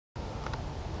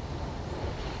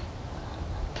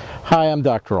Hi, I'm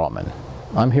Dr. Altman.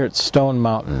 I'm here at Stone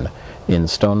Mountain in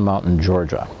Stone Mountain,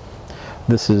 Georgia.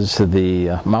 This is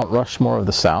the Mount Rushmore of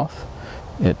the South.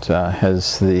 It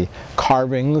has the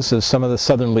carvings of some of the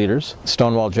Southern leaders.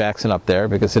 Stonewall Jackson up there,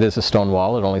 because it is a stone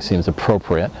wall, it only seems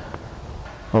appropriate.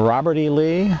 Robert E.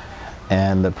 Lee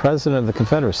and the President of the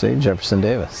Confederacy, Jefferson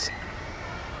Davis.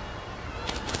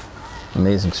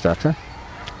 Amazing structure.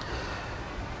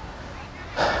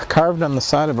 Carved on the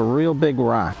side of a real big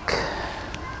rock.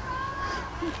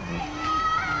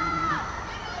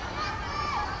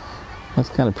 That's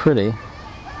kind of pretty.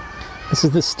 This is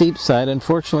the steep side.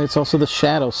 Unfortunately, it's also the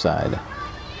shadow side.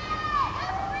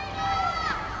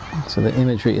 So the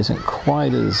imagery isn't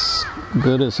quite as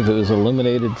good as if it was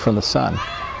illuminated from the sun.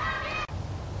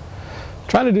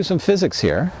 Try to do some physics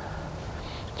here.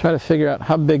 Try to figure out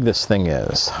how big this thing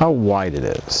is, how wide it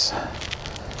is.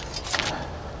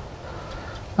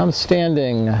 I'm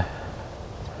standing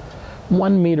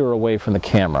 1 meter away from the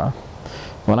camera.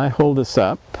 When I hold this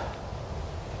up,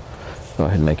 go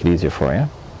ahead and make it easier for you.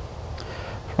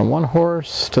 From one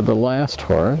horse to the last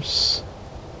horse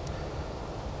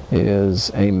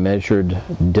is a measured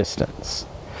distance.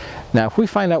 Now, if we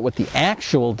find out what the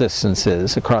actual distance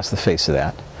is across the face of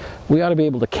that, we ought to be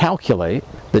able to calculate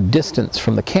the distance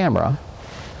from the camera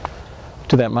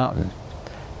to that mountain.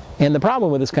 And the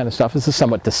problem with this kind of stuff is it's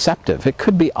somewhat deceptive. It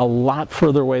could be a lot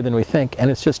further away than we think, and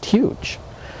it's just huge.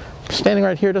 Standing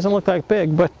right here doesn't look that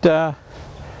big, but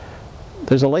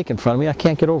there's a lake in front of me. I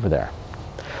can't get over there.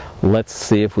 Let's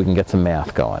see if we can get some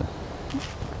math going.